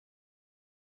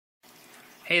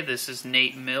Hey, this is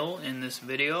Nate Mill. In this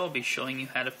video I'll be showing you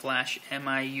how to flash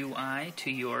MIUI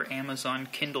to your Amazon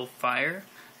Kindle Fire.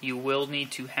 You will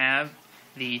need to have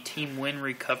the Team Win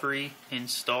Recovery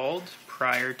installed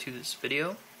prior to this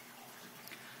video.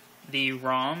 The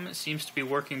ROM seems to be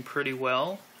working pretty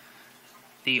well.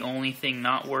 The only thing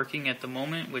not working at the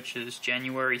moment, which is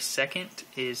January 2nd,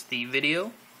 is the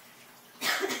video.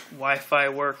 Wi-Fi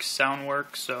works, sound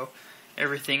works, so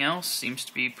everything else seems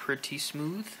to be pretty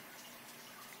smooth.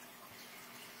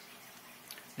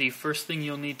 The first thing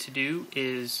you'll need to do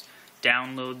is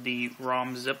download the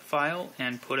ROM zip file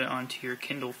and put it onto your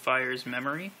Kindle Fire's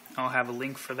memory. I'll have a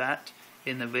link for that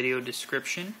in the video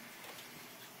description.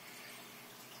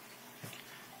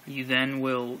 You then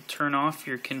will turn off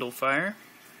your Kindle Fire.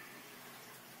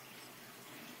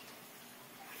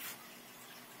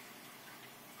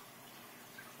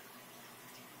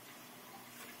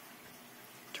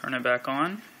 Turn it back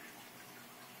on.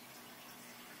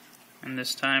 And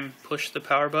this time push the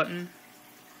power button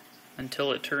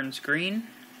until it turns green,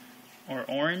 or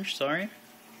orange, sorry,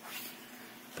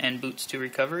 and boots to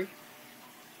recovery.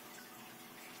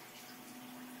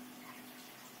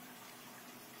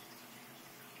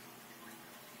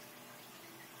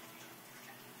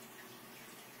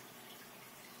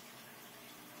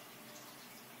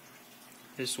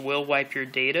 This will wipe your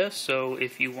data, so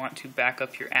if you want to back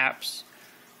up your apps,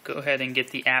 go ahead and get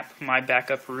the app My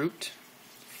Backup Root,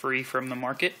 free from the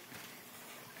market.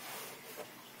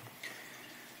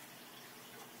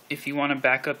 If you want to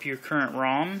back up your current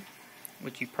ROM,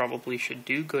 which you probably should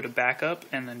do, go to Backup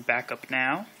and then Backup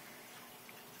Now.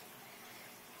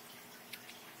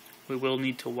 We will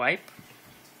need to wipe.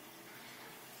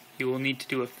 You will need to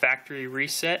do a factory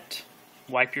reset,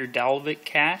 wipe your Dalvik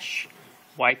cache,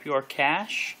 wipe your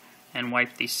cache, and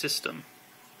wipe the system.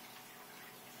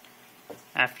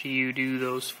 After you do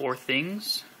those four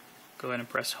things, go ahead and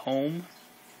press Home,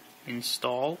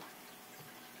 Install,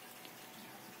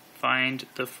 find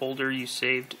the folder you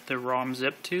saved the ROM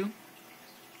zip to,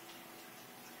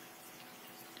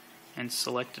 and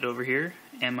select it over here,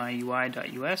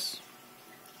 miui.us.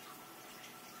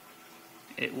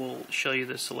 It will show you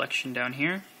the selection down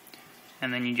here,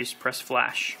 and then you just press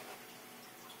Flash.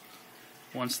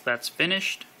 Once that's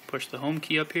finished, push the Home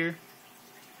key up here,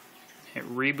 hit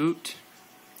Reboot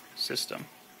System.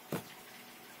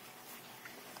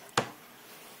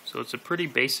 So it's a pretty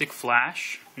basic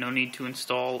flash, no need to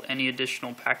install any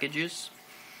additional packages.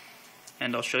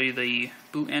 And I'll show you the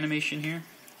boot animation here,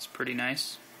 it's pretty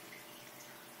nice.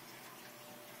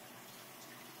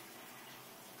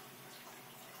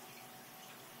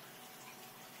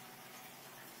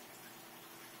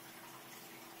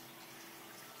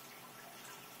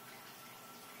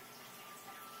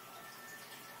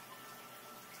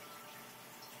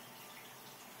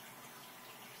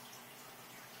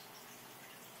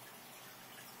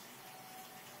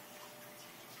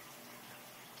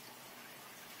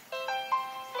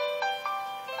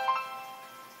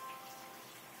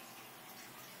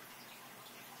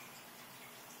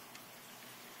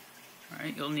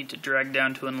 Alright, you'll need to drag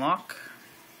down to unlock.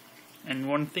 And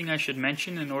one thing I should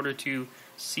mention, in order to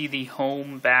see the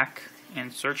home, back,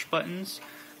 and search buttons,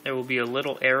 there will be a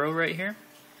little arrow right here.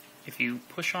 If you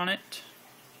push on it,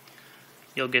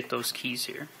 you'll get those keys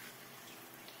here.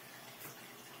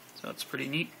 So it's pretty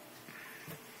neat.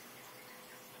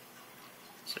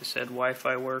 As I said,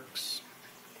 Wi-Fi works,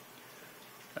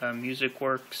 music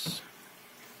works.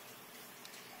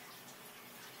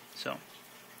 So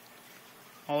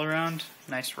all around,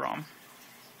 nice ROM.